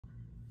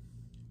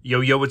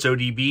Yo, it's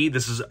ODB.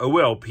 This is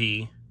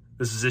OLP.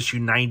 This is issue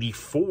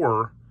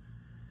 94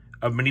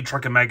 of Mini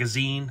Truckin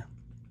magazine,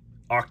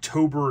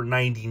 October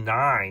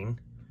 99.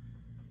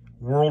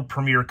 World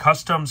premiere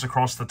customs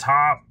across the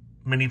top.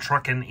 Mini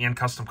Truckin and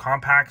custom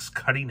compacts.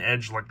 Cutting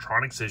edge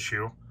electronics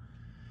issue.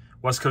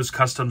 West Coast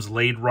Customs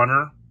Lade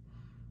Runner.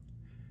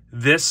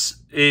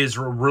 This is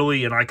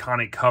really an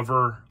iconic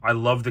cover. I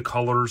love the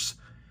colors.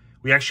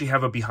 We actually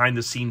have a behind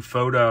the scene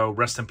photo,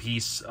 rest in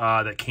peace,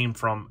 that came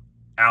from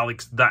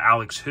Alex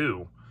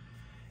Who.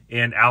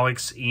 And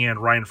Alex and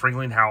Ryan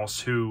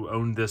Friedlinghaus, who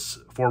owned this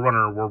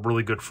 4Runner, were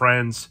really good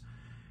friends.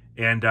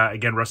 And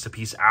again, rest in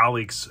peace,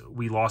 Alex.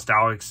 We lost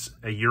Alex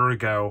a year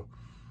ago.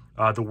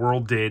 The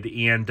world did.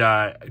 And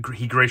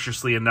he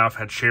graciously enough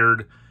had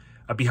shared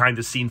a behind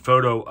the scene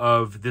photo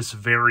of this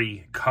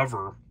very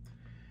cover.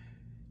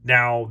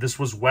 Now, this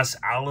was Wes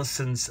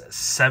Allison's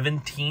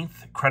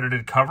 17th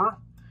credited cover.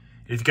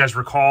 If you guys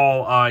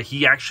recall,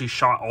 he actually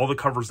shot all the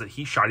covers that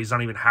he shot. He's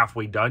not even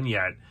halfway done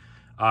yet.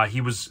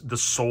 He was the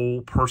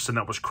sole person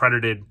that was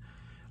credited,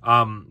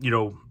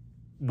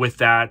 with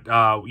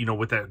that,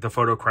 with the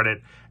photo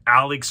credit.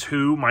 Alex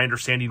Who, my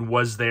understanding,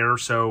 was there.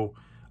 So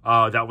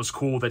that was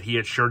cool that he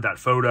had shared that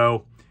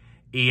photo.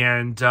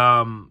 And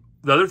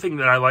the other thing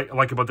that I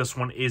like about this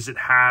one is it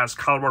has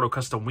Colorado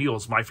Custom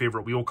Wheels, my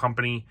favorite wheel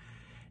company.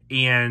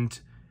 And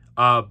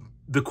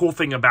the cool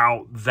thing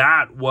about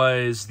that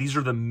was these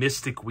are the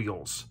Misc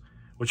wheels,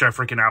 which I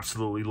freaking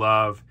absolutely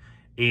love.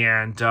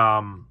 And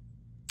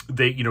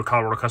they,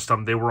 Colorado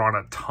Custom, they were on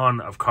a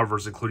ton of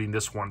covers, including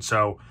this one.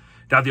 So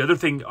now the other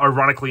thing,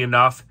 ironically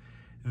enough,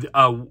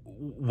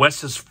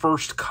 Wes's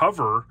first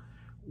cover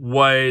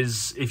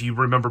was, if you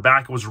remember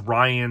back, it was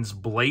Ryan's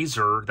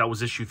Blazer. That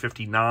was issue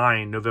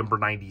 59, November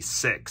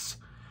 96.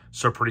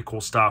 So pretty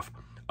cool stuff.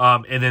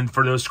 And then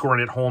for those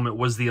scoring at home, it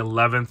was the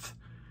 11th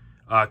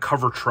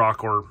cover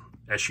truck or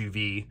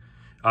SUV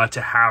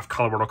to have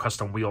Colorado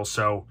Custom Wheels.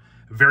 So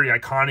very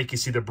iconic. You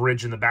see the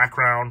bridge in the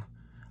background.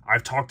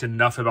 I've talked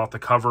enough about the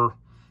cover.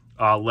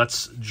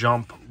 Let's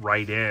jump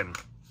right in.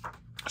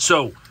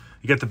 So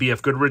you got the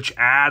BF Goodrich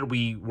ad.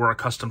 We were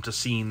accustomed to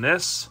seeing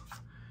this.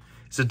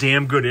 It's a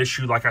damn good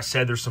issue. Like I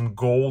said, there's some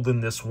gold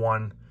in this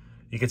one.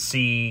 You can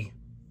see,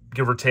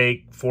 give or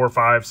take, 4,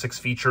 5, 6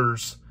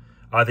 features.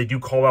 They do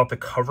call out the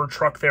cover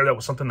truck there. That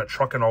was something that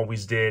Truckin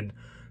always did.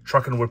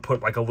 Truckin would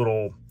put like a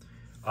little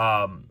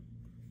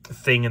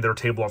thing in their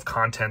table of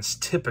contents,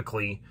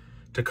 typically,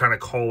 to kind of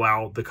call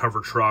out the cover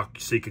truck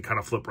so you could kind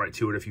of flip right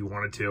to it if you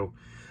wanted to.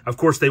 Of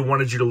course, they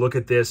wanted you to look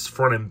at this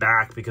front and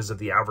back because of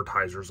the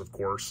advertisers, of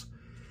course.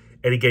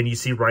 And again, you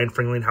see Ryan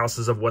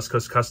Friedlinghaus of West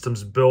Coast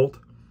Customs built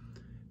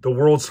the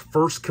world's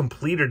first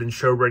completed and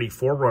show-ready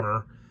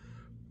 4Runner.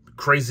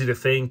 Crazy to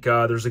think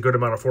there's a good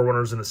amount of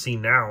 4Runners in the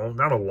scene now.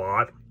 Not a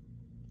lot.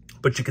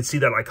 But you can see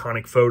that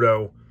iconic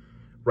photo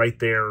right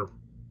there.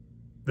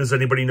 Does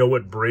anybody know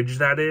what bridge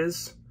that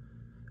is?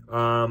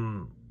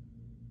 Chime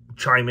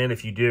in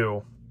if you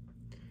do.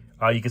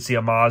 You can see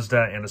a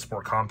Mazda and a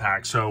Sport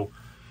Compact. So,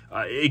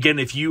 again,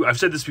 I've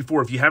said this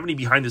before, if you have any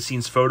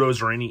behind-the-scenes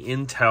photos or any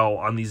intel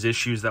on these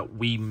issues that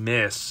we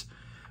miss,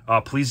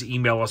 please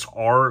email us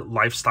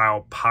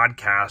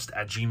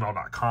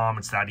ourlifestylepodcast@gmail.com.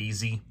 It's that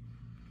easy.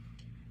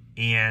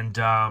 And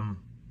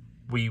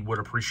we would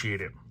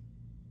appreciate it.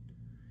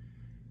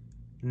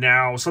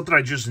 Now, something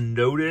I just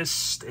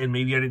noticed, and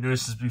maybe I didn't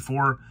notice this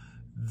before,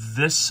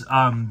 this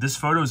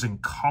photo is in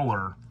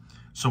color.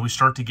 So we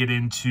start to get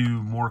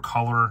into more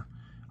color.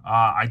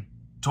 I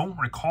don't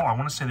recall. I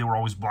want to say they were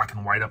always black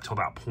and white up till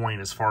that point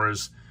as far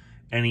as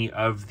any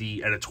of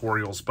the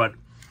editorials. But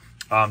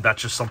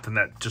that's just something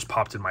that just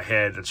popped in my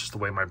head. That's just the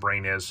way my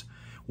brain is.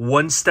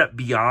 One step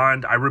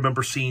beyond, I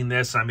remember seeing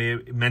this. I may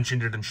have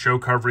mentioned it in show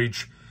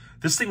coverage.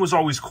 This thing was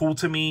always cool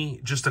to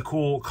me. Just a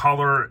cool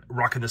color,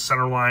 rocking the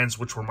center lines,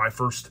 which were my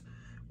first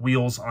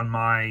wheels on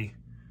my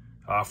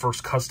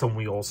first custom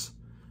wheels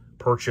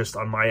purchased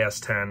on my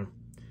S-10.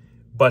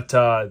 But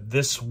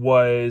this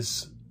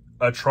was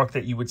a truck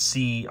that you would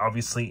see,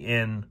 obviously,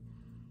 in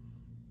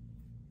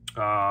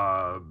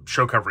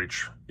show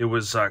coverage. It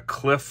was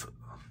Cliff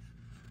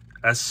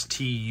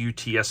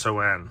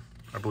Stutson,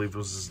 I believe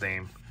was his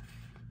name.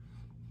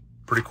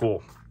 Pretty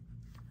cool.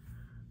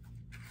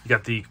 You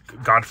got the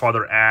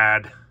Godfather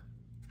ad.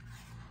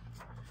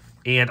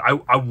 And I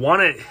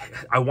want to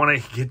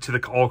get to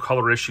the all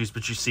color issues,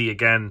 but you see,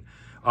 again,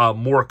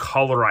 more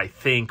color, I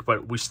think,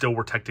 but we still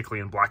were technically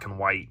in black and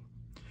white.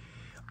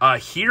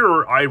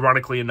 Here,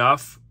 ironically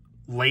enough,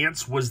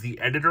 Lance was the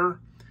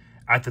editor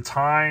at the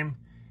time,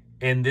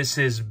 and this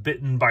is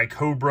Bitten by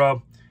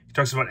Cobra. He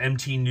talks about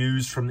MT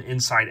News from the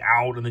inside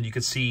out, and then you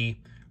can see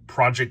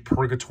Project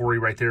Purgatory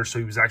right there, so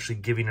he was actually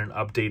giving an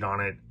update on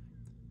it.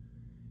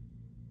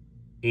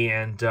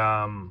 And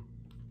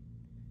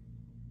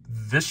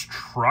this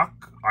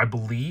truck, I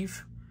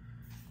believe,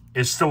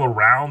 is still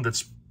around.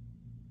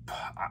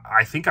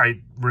 I think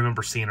I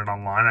remember seeing it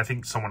online. I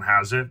think someone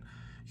has it.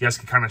 You guys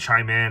can kind of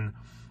chime in.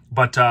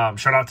 But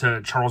shout out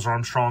to Charles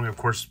Armstrong, of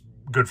course,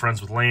 good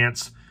friends with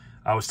Lance.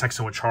 I was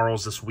texting with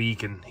Charles this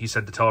week, and he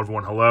said to tell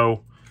everyone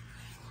hello.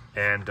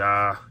 and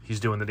he's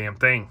doing the damn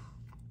thing.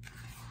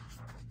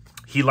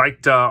 He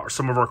liked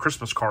some of our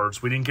Christmas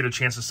cards. We didn't get a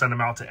chance to send them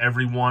out to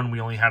everyone.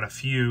 We only had a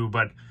few,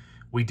 but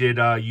we did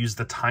use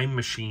the time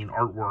machine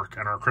artwork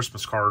on our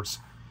Christmas cards.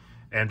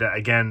 And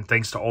again,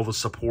 thanks to all the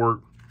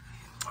support.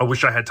 I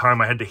wish I had time.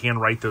 I had to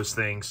handwrite those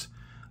things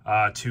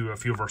to a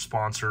few of our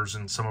sponsors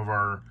and some of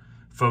our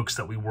folks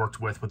that we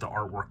worked with the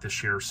artwork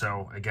this year.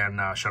 So again,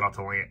 shout out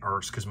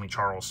to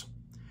Charles.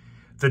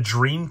 The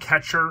Dream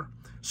Catcher.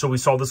 So we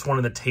saw this one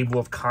in the table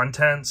of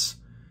contents.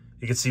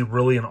 You can see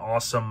really an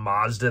awesome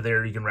Mazda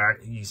there.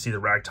 You see the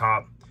rag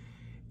top.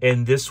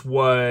 And this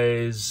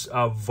was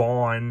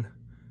Vaughn,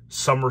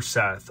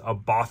 Somerset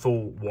of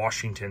Bothell,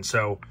 Washington.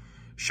 So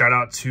shout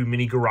out to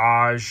Mini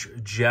Garage,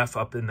 Jeff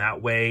up in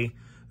that way.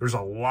 There's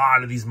a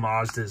lot of these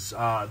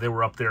Mazdas. They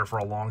were up there for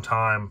a long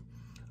time.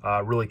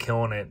 Really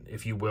killing it,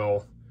 if you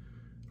will,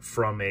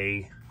 from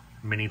a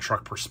mini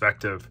truck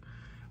perspective.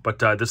 But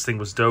this thing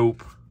was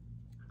dope.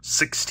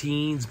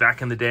 16s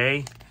back in the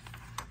day.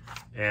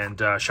 And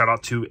shout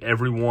out to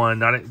everyone,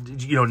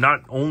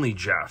 not only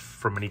Jeff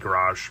from Mini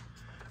Garage,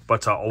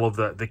 but all of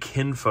the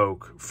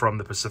kinfolk from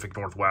the Pacific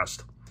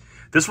Northwest.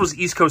 This was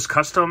East Coast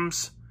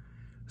Customs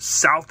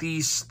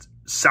Southeastern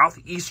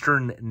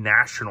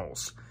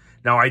Nationals.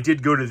 Now, I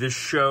did go to this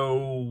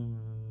show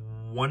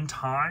one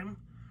time,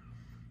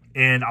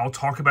 and I'll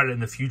talk about it in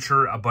the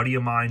future. A buddy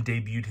of mine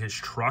debuted his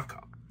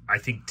truck, I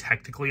think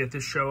technically at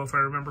this show, if I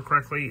remember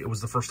correctly. It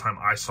was the first time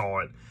I saw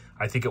it.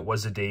 I think it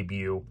was a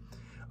debut.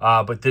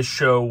 But this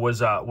show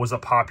was a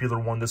popular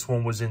one. This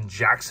one was in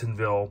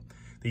Jacksonville.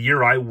 The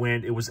year I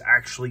went, it was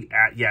actually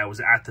at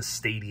the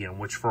stadium,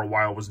 which for a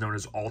while was known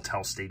as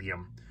Alltel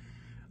Stadium.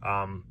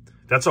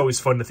 That's always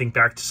fun to think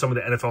back to some of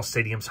the NFL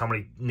stadiums, how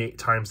many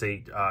times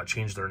they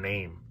changed their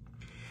name.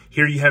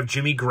 Here you have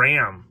Jimmy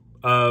Graham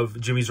of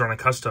Jimmy's Running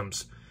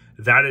Customs.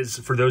 That is,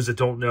 for those that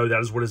don't know, that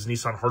is what his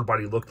Nissan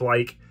hardbody looked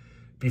like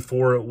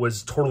before it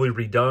was totally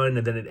redone,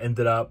 and then it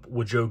ended up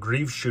with Joe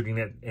Greaves shooting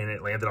it, and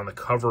it landed on the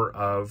cover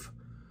of,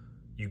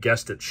 you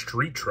guessed it,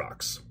 Street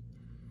Trucks.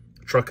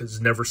 The truck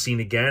is never seen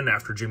again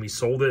after Jimmy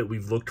sold it.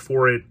 We've looked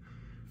for it.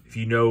 If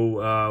you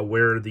know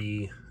where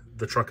the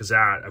truck is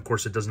at, of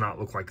course, it does not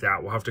look like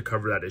that. We'll have to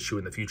cover that issue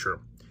in the future.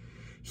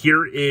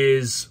 Here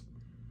is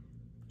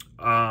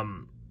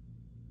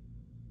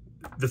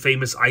the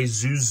famous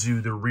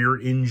Isuzu, the rear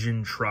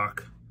engine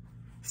truck,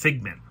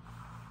 Figment.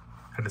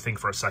 Had to think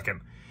for a second.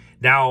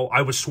 Now,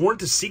 I was sworn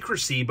to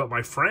secrecy, but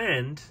my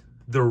friend,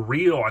 the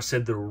real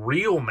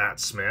Matt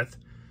Smith,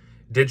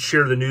 did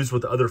share the news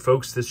with other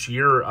folks this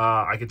year.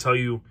 I can tell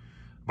you,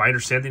 my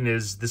understanding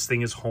is this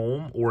thing is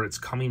home or it's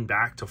coming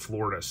back to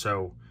Florida.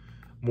 So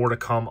more to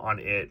come on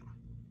it.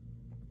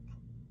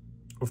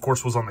 Of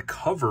course, was on the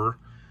cover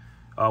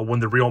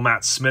when the real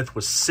Matt Smith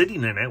was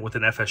sitting in it with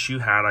an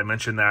FSU hat. I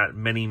mentioned that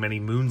many,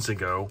 many moons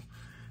ago.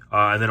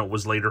 And then it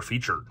was later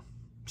featured.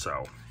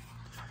 So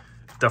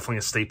definitely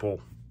a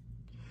staple.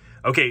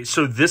 Okay,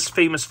 so this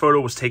famous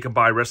photo was taken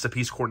by, rest in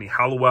peace, Courtney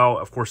Hallowell.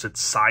 Of course,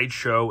 it's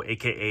Sideshow,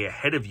 a.k.a.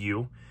 Ahead of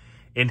You,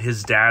 in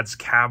his dad's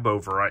cab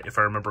over, if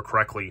I remember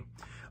correctly.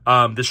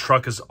 This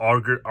truck is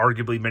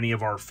arguably many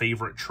of our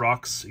favorite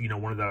trucks,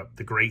 one of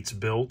the greats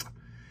built.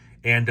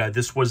 And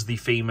this was the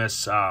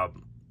famous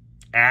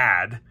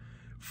ad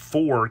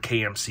for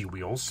KMC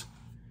Wheels.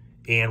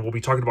 And we'll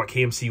be talking about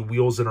KMC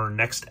Wheels in our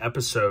next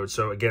episode.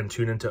 So again,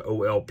 tune into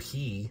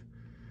OLP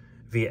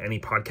via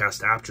any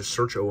podcast app. Just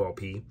search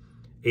OLP.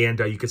 And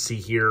you can see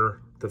here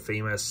the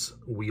famous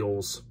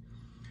wheels.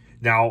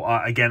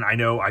 Now, again, I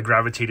know I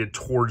gravitated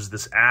towards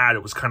this ad.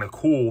 It was kind of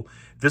cool.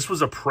 This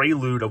was a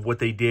prelude of what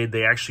they did.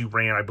 They actually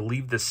ran, I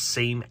believe, the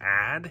same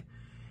ad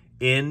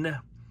in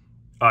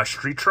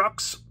Street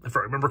Trucks. If I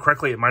remember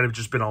correctly, it might have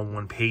just been on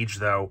one page,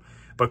 though.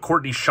 But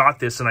Courtney shot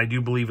this, and I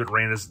do believe it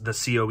ran as the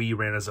COE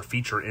ran as a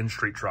feature in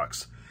Street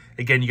Trucks.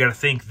 Again, you got to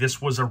think this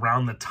was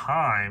around the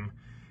time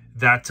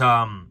that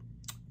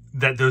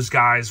that those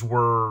guys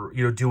were,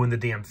 doing the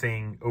damn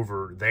thing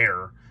over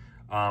there.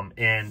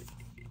 And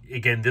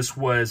again, this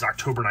was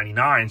October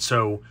 99.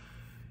 So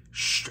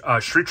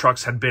Street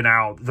Trucks had been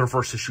out. Their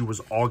first issue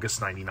was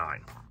August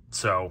 99.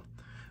 So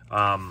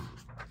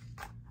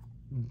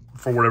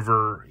for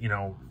whatever,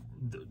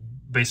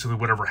 basically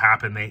whatever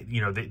happened,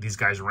 these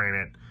guys ran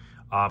it.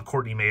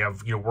 Courtney may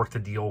have, worked the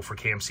deal for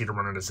KMC to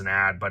run it as an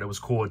ad, but it was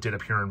cool. It did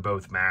appear in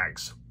both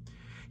mags.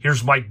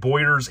 Here's Mike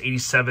Boyer's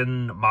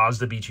 87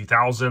 Mazda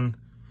B2000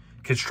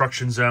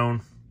 Construction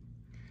Zone.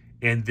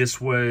 And this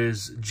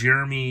was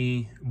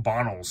Jeremy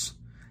Bonnell's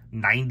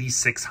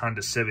 96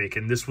 Honda Civic.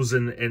 And this was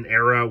in an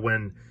era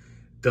when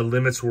the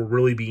limits were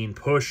really being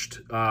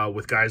pushed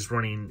with guys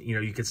running,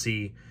 you could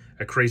see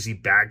a crazy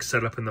bag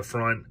setup in the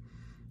front.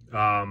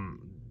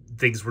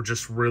 Things were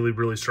just really,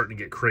 really starting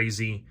to get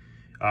crazy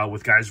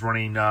with guys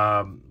running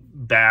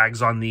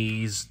bags on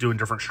these, doing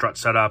different strut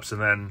setups,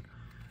 and then,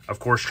 of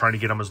course, trying to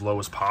get them as low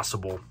as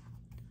possible.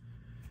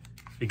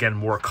 Again,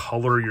 more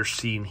color you're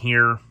seeing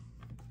here.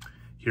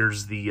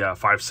 Here's the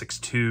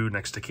 562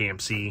 next to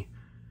KMC.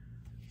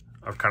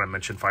 I've kind of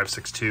mentioned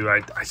 562.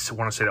 I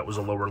want to say that was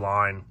a lower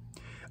line.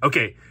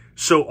 Okay,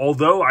 So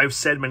although I've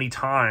said many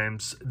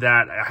times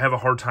that I have a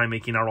hard time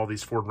making out all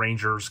these Ford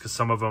Rangers because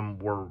some of them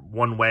were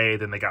one way,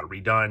 then they got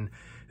redone.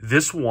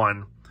 This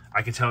one,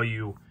 I can tell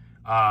you,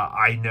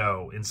 I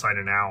know inside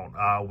and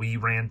out. We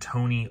ran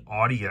Tony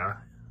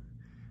Audia.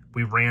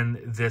 We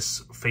ran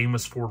this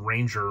famous Ford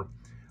Ranger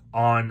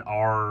on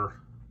our,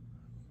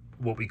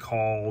 what we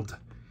called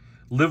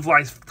Live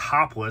Life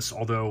Topless,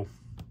 although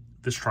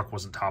this truck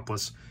wasn't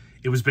topless.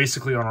 It was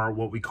basically on our,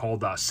 what we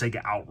called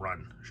Sega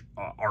Outrun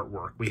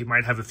artwork. We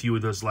might have a few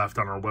of those left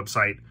on our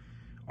website,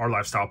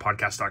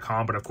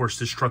 ourlifestylepodcast.com. But of course,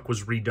 this truck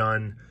was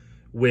redone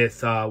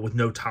with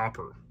no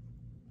topper.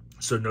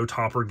 So no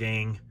topper,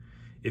 gang,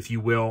 if you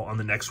will, on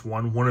the next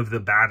one. One of the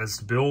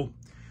baddest built.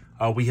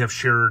 We have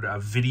shared a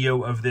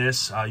video of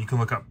this. You can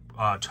look up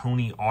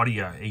Tony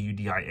Audia,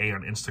 A-U-D-I-A,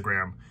 on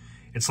Instagram.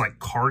 It's like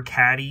Car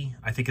Caddy,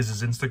 I think is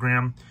his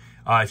Instagram.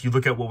 If you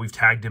look at what we've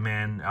tagged him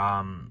in,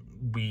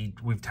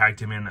 we've tagged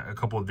him in a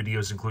couple of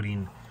videos,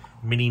 including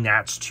Mini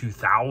Nats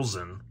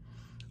 2000.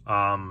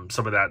 Some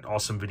of that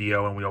awesome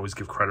video, and we always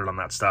give credit on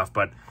that stuff.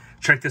 But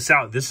check this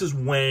out. This is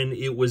when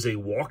it was a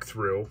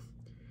walkthrough,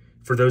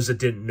 for those that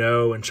didn't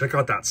know. And check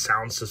out that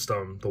sound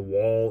system, the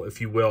wall,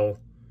 if you will.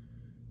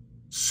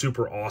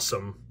 Super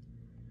awesome.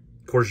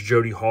 Of course,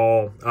 Jody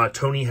Hall.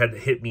 Tony had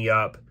hit me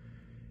up.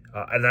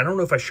 And I don't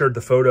know if I shared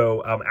the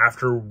photo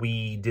after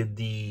we did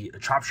the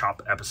Chop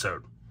Shop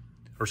episode.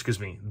 Or excuse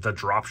me, the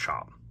Drop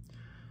Shop.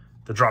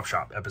 The Drop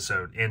Shop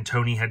episode. And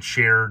Tony had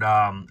shared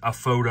a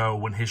photo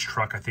when his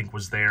truck, I think,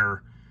 was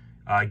there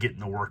getting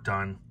the work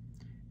done.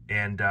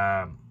 And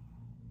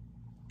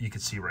you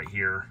can see right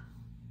here,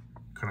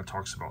 kind of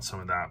talks about some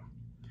of that.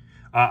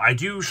 I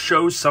do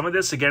show some of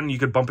this. Again, you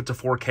could bump it to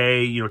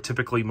 4K. You know,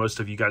 typically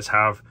most of you guys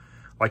have,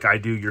 like I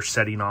do, your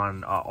setting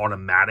on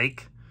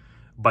automatic.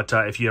 But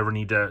if you ever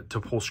need to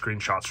pull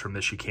screenshots from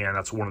this, you can.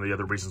 That's one of the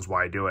other reasons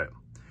why I do it.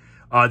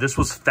 This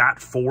was Fat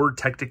Ford,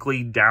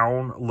 technically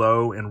down,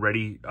 low, and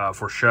ready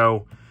for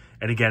show.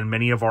 And again,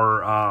 many of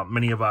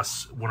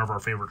us, one of our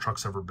favorite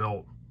trucks ever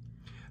built.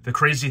 The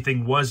crazy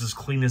thing was, as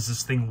clean as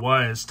this thing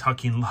was,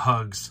 tucking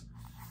lugs,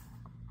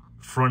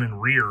 front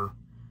and rear,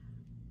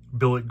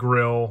 billet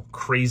grill,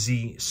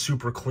 crazy,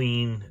 super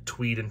clean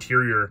tweed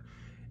interior.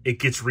 It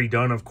gets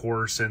redone, of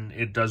course, and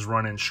it does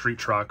run in street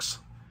trucks.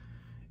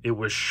 It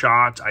was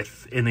shot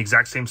in the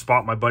exact same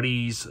spot my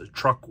buddy's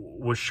truck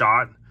was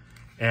shot.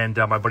 And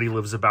my buddy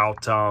lives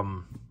about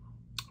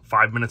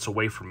 5 minutes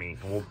away from me.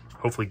 We'll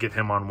hopefully get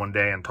him on one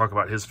day and talk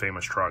about his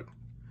famous truck.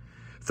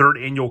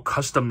 3rd Annual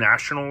Custom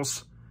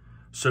Nationals.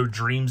 So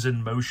Dreams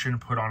in Motion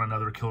put on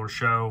another killer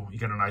show. You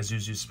got an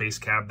Isuzu Space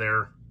Cab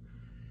there.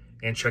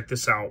 And check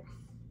this out.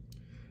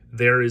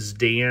 There is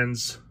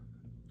Dan's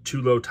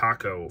Tulo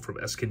Taco from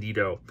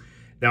Escondido.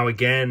 Now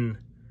again,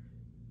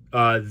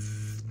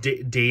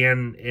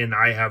 Dan and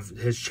I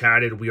has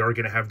chatted. We are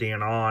going to have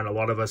Dan on. A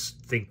lot of us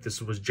think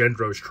this was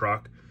Gendro's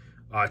truck.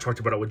 I talked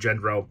about it with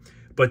Gendro.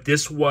 But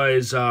this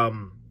was,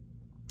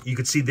 you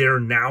can see they're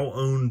now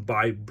owned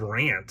by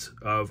Brandt,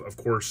 of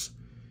course,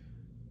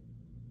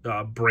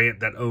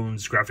 Brandt that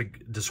owns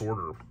Graphic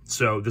Disorder.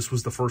 So this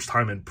was the first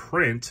time in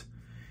print.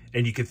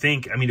 And you could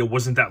think, I mean, it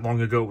wasn't that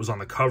long ago. It was on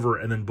the cover,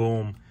 and then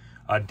boom,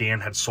 Dan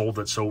had sold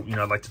it. So, you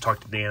know, I'd like to talk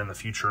to Dan in the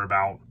future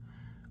about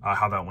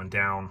how that went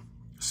down.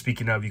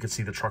 Speaking of, you can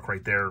see the truck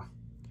right there.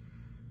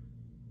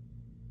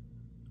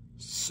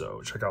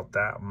 So check out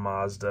that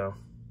Mazda.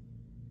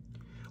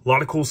 A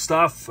lot of cool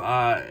stuff.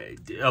 A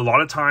lot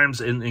of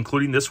times,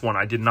 including this one,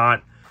 I did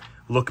not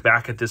look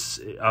back at this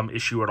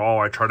issue at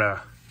all. I try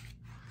to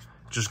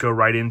just go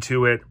right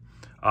into it.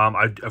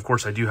 Of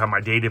course, I do have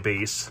my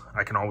database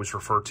I can always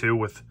refer to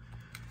with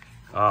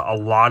a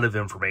lot of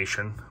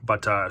information,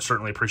 but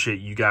certainly appreciate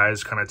you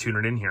guys kind of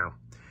tuning in here.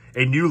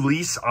 A new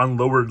lease on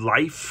Lowered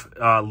Life,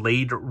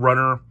 Lade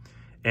Runner.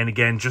 And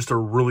again, just a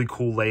really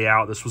cool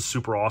layout. This was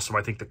super awesome.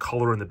 I think the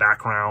color in the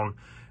background,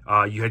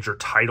 you had your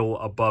title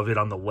above it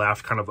on the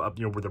left, kind of up,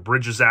 you know, where the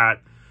bridge is at.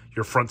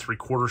 Your front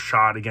 3/4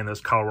 shot. Again, those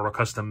Colorado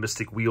Custom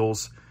Mystic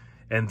wheels.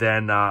 And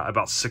then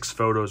about 6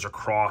 photos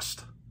across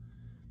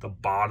the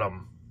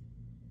bottom.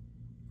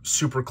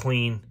 Super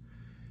clean.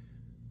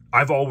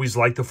 I've always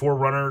liked the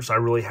 4Runners. I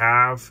really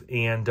have.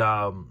 And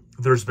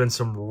there's been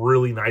some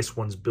really nice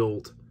ones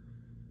built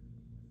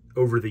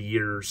over the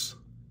years.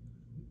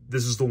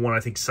 This is the one I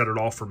think set it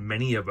off for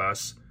many of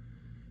us.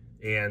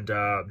 And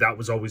that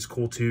was always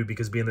cool too,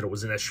 because being that it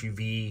was an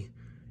SUV,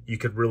 you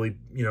could really,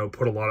 you know,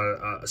 put a lot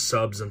of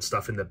subs and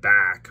stuff in the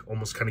back,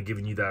 almost kind of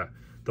giving you the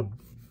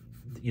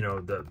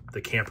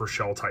camper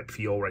shell type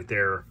feel right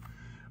there.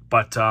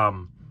 But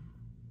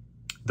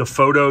the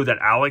photo that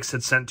Alex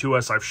had sent to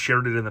us, I've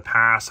shared it in the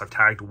past. I've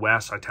tagged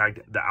Wes. I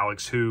tagged the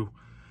Alex Who.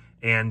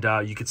 And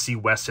you could see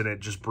Wes in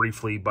it just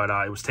briefly, but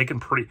it was taken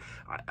pretty,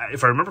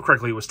 if I remember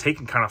correctly, it was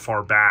taken kind of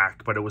far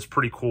back, but it was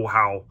pretty cool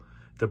how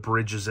the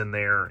bridge is in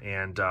there,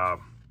 and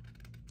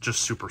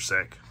just super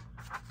sick.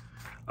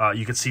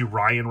 You can see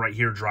Ryan right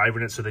here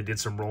driving it, so they did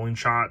some rolling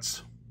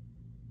shots.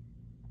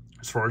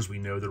 As far as we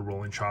know, they're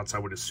rolling shots, I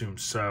would assume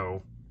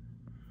so.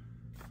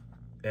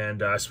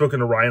 And I've spoken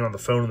to Ryan on the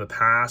phone in the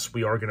past.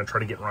 We are going to try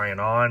to get Ryan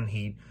on.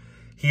 He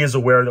is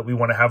aware that we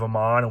want to have him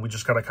on, and we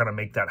just got to kind of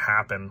make that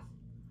happen.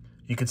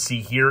 You can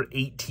see here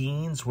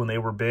 18s when they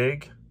were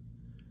big.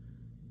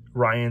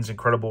 Ryan's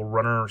incredible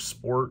runner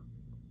sport,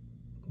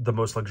 the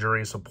most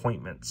luxurious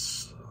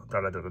appointments.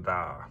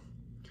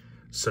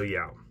 So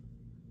yeah.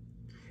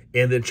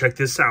 And then check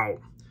this out.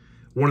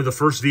 One of the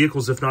first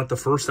vehicles, if not the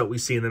first that we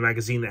see in the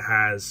magazine that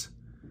has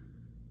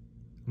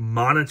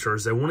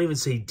monitors. I won't even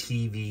say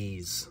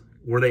TVs.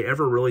 Were they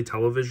ever really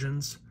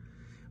televisions?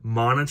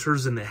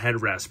 Monitors in the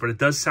headrest. But it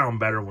does sound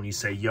better when you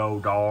say, yo,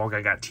 dog,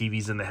 I got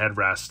TVs in the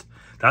headrest.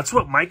 That's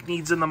what Mike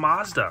needs in the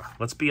Mazda.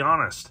 Let's be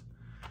honest.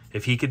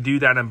 If he could do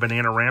that in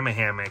Bananarama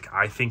Hammock,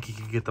 I think he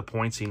could get the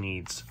points he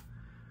needs.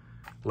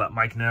 Let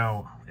Mike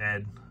know,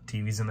 Ed.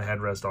 TVs in the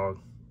headrest,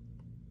 dog.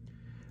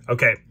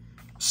 Okay,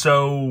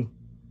 so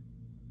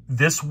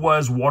this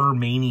was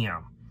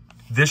Watermania.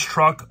 This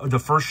truck, the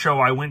first show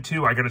I went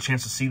to, I got a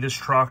chance to see this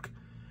truck.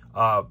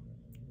 I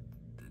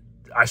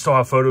still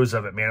have photos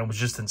of it, man. It was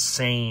just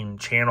insane.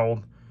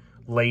 Channeled,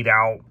 laid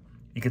out.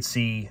 You could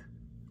see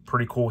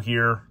pretty cool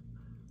here.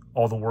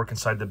 All the work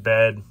inside the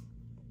bed.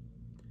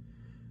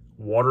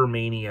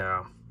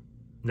 Watermania.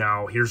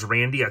 Now, here's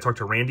Randy. I talked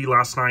to Randy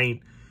last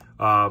night.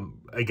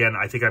 Again,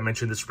 I think I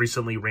mentioned this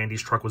recently.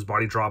 Randy's truck was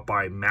body dropped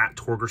by Matt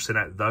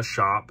Torgerson at The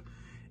Shop.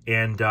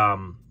 And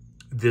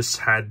this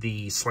had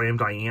the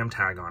Slammed I Am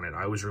tag on it.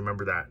 I always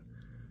remember that.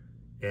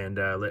 And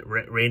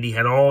Randy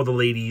had all the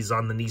ladies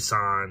on the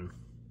Nissan.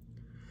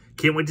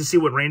 Can't wait to see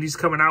what Randy's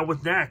coming out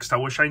with next. I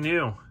wish I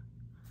knew.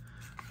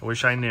 I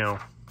wish I knew.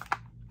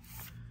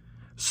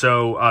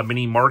 So,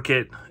 Mini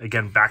Market.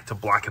 Again, back to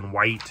black and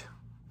white.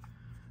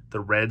 The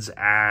Reds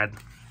ad.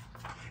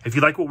 If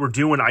you like what we're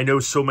doing, I know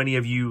so many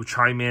of you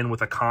chime in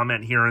with a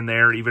comment here and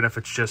there, even if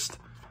it's just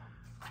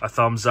a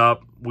thumbs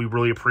up. We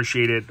really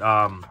appreciate it.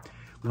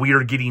 We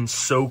are getting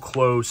so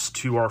close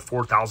to our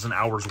 4,000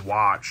 hours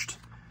watched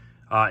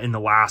in the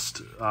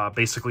last,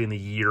 basically in the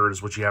year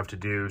is what you have to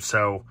do.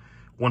 So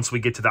once we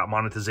get to that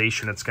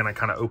monetization, it's going to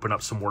kind of open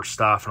up some more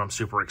stuff, and I'm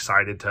super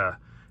excited to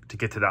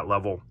get to that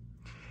level.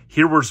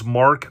 Here was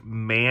Mark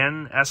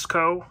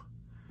Manesco.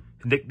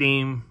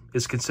 Nickname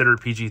is considered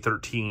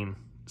PG-13,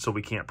 so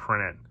we can't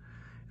print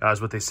it.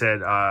 Is what they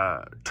said.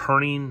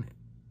 Turning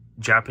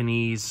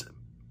Japanese,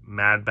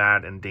 mad,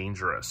 bad, and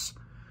dangerous.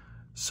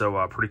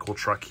 So, pretty cool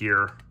truck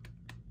here.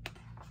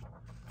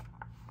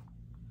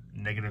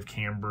 Negative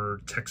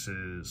Camber,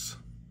 Texas.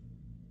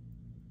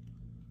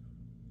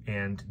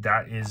 And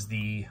that is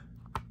the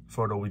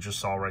photo we just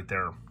saw right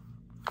there.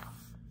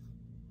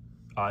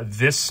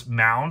 This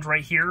mound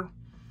right here,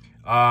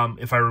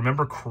 if I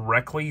remember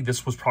correctly,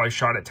 this was probably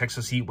shot at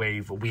Texas Heat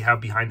Wave. We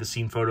have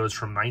behind-the-scene photos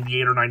from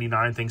 98 or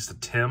 99, thanks to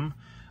Tim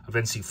of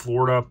NC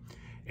Florida.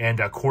 And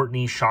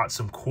Courtney shot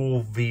some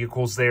cool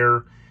vehicles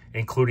there,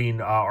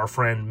 including our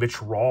friend Mitch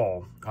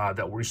Rawl,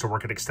 that we used to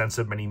work at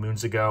Extensive many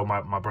moons ago.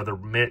 My brother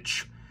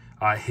Mitch,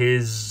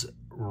 his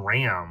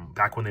Ram,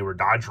 back when they were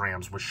Dodge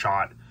Rams, was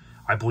shot,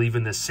 I believe,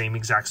 in this same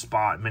exact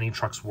spot. Many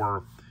trucks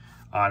were,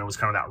 and it was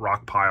kind of that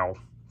rock pile.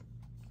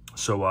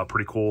 So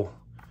pretty cool.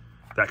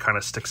 That kind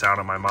of sticks out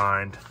in my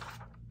mind.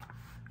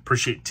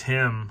 Appreciate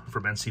Tim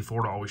from NC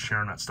Florida always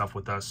sharing that stuff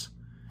with us.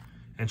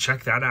 And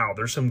check that out.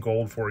 There's some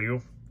gold for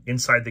you.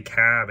 Inside the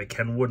cab, a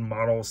Kenwood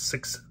Model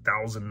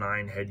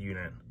 6009 head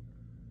unit.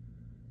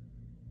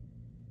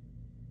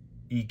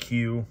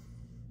 EQ.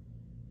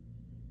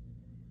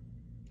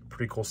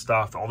 Pretty cool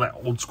stuff. All that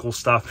old school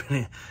stuff.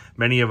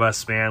 Many of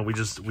us, man, we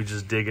just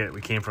dig it.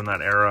 We came from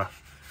that era.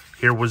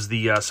 Here was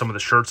the some of the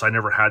shirts. I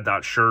never had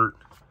that shirt.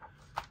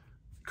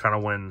 Kind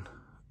of when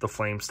the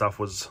Flame stuff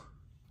was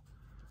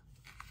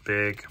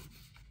big.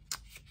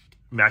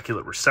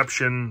 Immaculate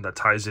Reception. That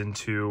ties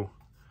into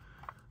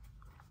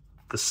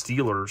the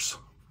Steelers.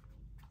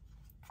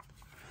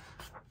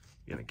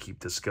 Gonna keep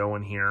this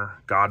going here.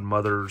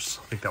 Godmothers.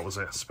 I think that was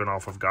a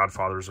spinoff of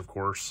Godfathers, of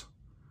course.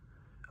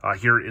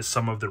 Here is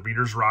some of the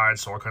Reader's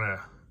Rides, so I'll kind of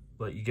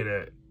let you get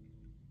a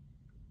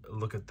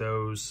look at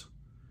those.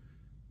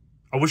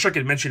 I wish I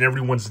could mention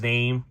everyone's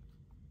name.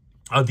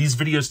 These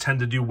videos tend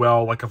to do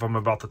well, like if I'm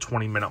about the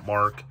 20-minute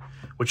mark,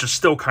 which is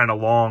still kind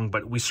of long,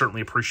 but we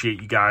certainly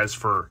appreciate you guys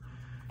for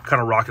kind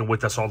of rocking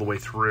with us all the way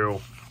through.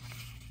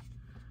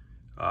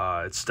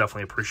 It's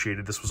definitely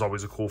appreciated. This was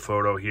always a cool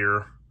photo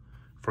here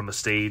from the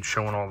stage,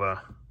 showing all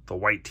the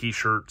white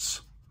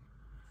t-shirts,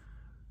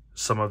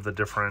 some of the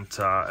different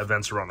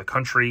events around the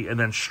country, and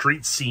then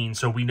Street Scene.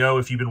 So we know,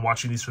 if you've been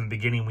watching these from the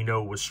beginning, we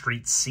know it was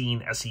Street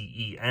Scene,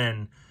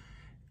 S-E-E-N,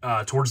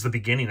 towards the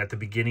beginning, at the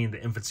beginning,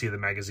 the infancy of the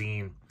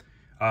magazine.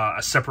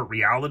 A separate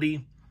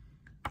reality.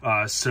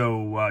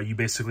 So you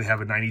basically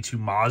have a 92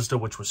 Mazda,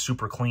 which was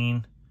super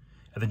clean.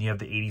 And then you have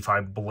the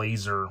 85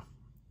 Blazer,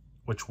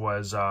 which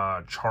was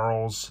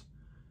Charles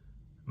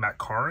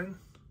Maccarin.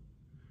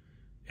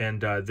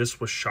 And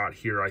this was shot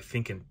here, I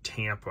think, in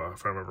Tampa,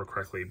 if I remember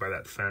correctly, by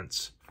that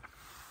fence.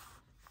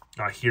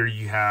 Here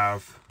you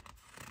have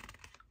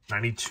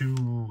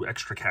 92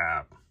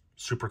 Xtracab.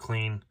 Super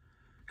clean.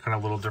 Kind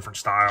of a little different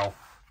style.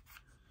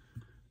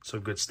 So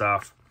good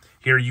stuff.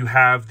 Here you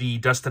have the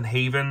Dustin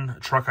Haven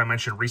truck I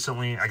mentioned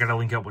recently. I got to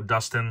link up with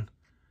Dustin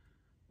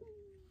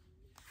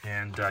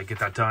and get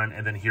that done.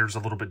 And then here's a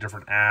little bit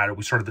different ad.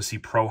 We started to see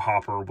Pro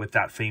Hopper with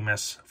that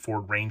famous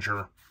Ford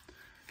Ranger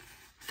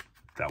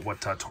that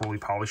Totally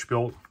Polished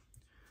built.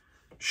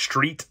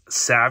 Street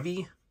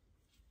Savvy.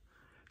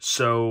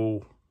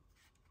 So,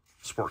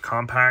 sport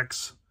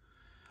compacts.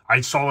 I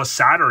saw a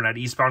Saturn at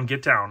Eastbound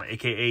Get Down,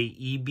 aka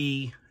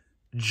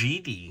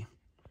EBGD.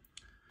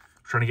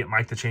 Trying to get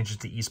Mike to change it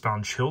to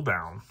Eastbound Chill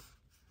Down.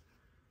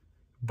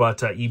 But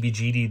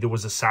EBGD, there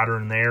was a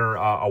Saturn there,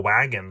 a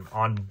wagon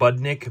on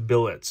Budnick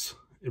billets.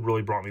 It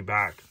really brought me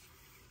back.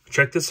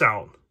 Check this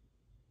out.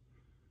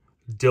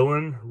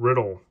 Dylan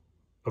Riddle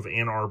of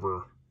Ann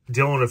Arbor.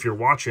 Dylan, if you're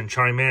watching,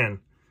 chime in.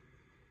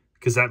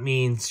 Because that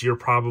means you're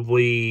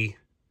probably...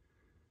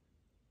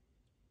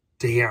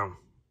 Damn.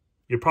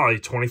 You're probably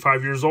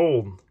 25 years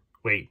old.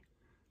 Wait,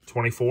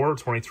 24,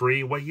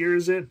 23? What year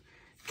is it?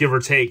 Give or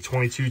take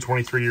 22,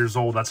 23 years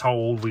old. That's how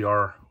old we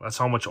are. That's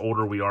how much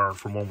older we are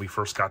from when we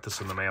first got this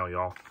in the mail,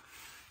 y'all.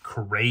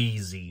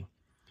 Crazy.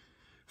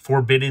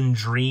 Forbidden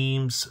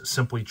Dreams,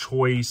 Simply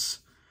Choice.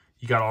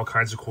 You got all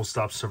kinds of cool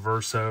stuff.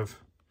 Subversive,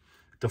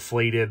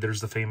 Deflated. There's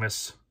the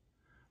famous.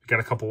 We got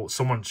a couple.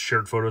 Someone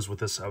shared photos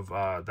with us of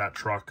that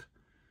truck.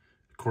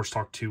 Of course,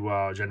 talked to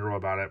Gendro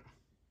about it.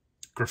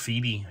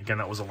 Graffiti. Again,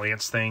 that was a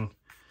Lance thing.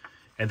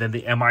 And then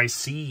the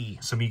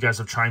MIC. Some of you guys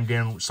have chimed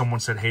in. Someone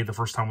said, hey, the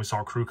first time we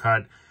saw Crew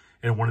Cut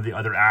in one of the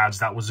other ads,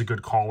 that was a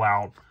good call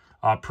out.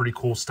 Pretty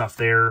cool stuff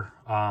there.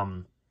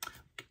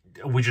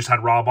 We just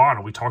had Rob on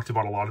and we talked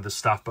about a lot of this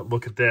stuff, but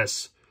look at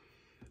this.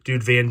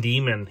 Dude, Van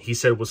Diemen, he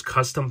said, was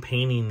custom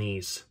painting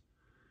these.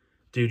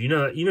 Dude, you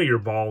know you're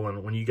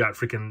balling when you got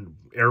freaking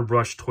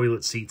airbrush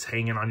toilet seats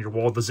hanging on your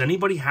wall. Does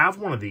anybody have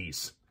one of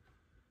these?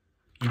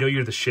 You know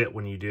you're the shit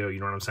when you do, you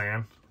know what I'm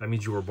saying? That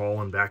means you were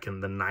balling back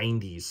in the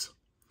 90s.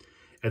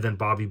 And then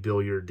Bobby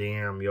Billiard,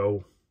 damn,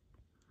 yo.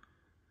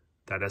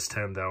 That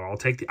S10 though. I'll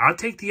take the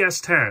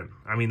S10.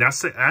 I mean,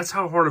 that's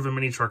how hard of a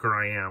mini trucker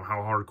I am, how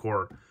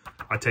hardcore.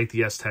 I take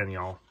the S10,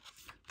 y'all.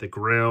 The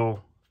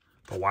grill,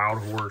 the Wild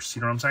Horse,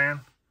 you know what I'm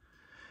saying?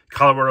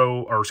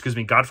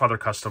 Godfather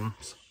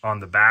Customs on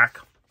the back.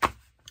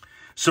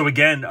 So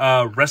again,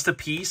 rest in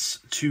peace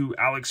to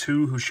Alex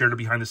who shared a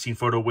behind-the-scene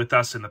photo with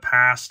us in the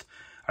past.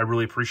 I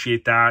really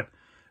appreciate that.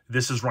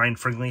 This is Ryan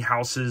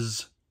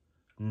Friedlinghause's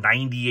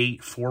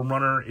 98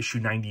 4Runner, issue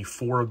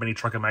 94 of Mini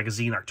Truckin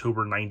Magazine,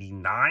 October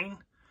 99.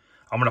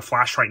 I'm going to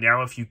flash right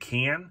now if you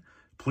can.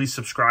 Please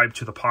subscribe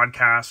to the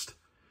podcast.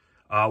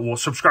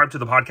 Subscribe to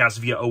the podcast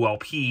via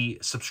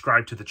OLP.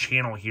 Subscribe to the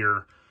channel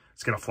here.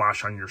 It's going to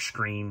flash on your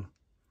screen.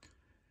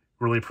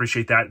 Really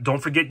appreciate that. Don't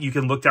forget, you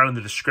can look down in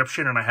the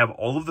description, and I have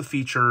all of the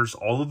features,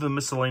 all of the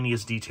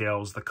miscellaneous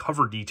details, the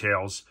cover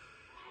details,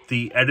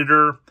 the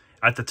editor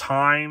at the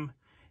time,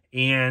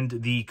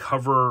 and the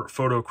cover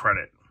photo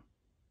credit.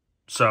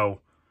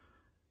 So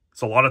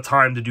it's a lot of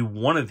time to do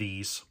one of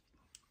these,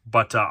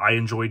 but I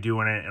enjoy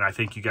doing it, and I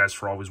thank you guys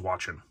for always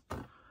watching.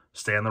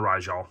 Stay on the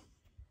rise, y'all. You know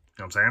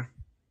what I'm saying?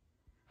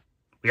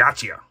 We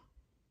got ya.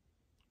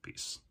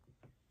 Peace.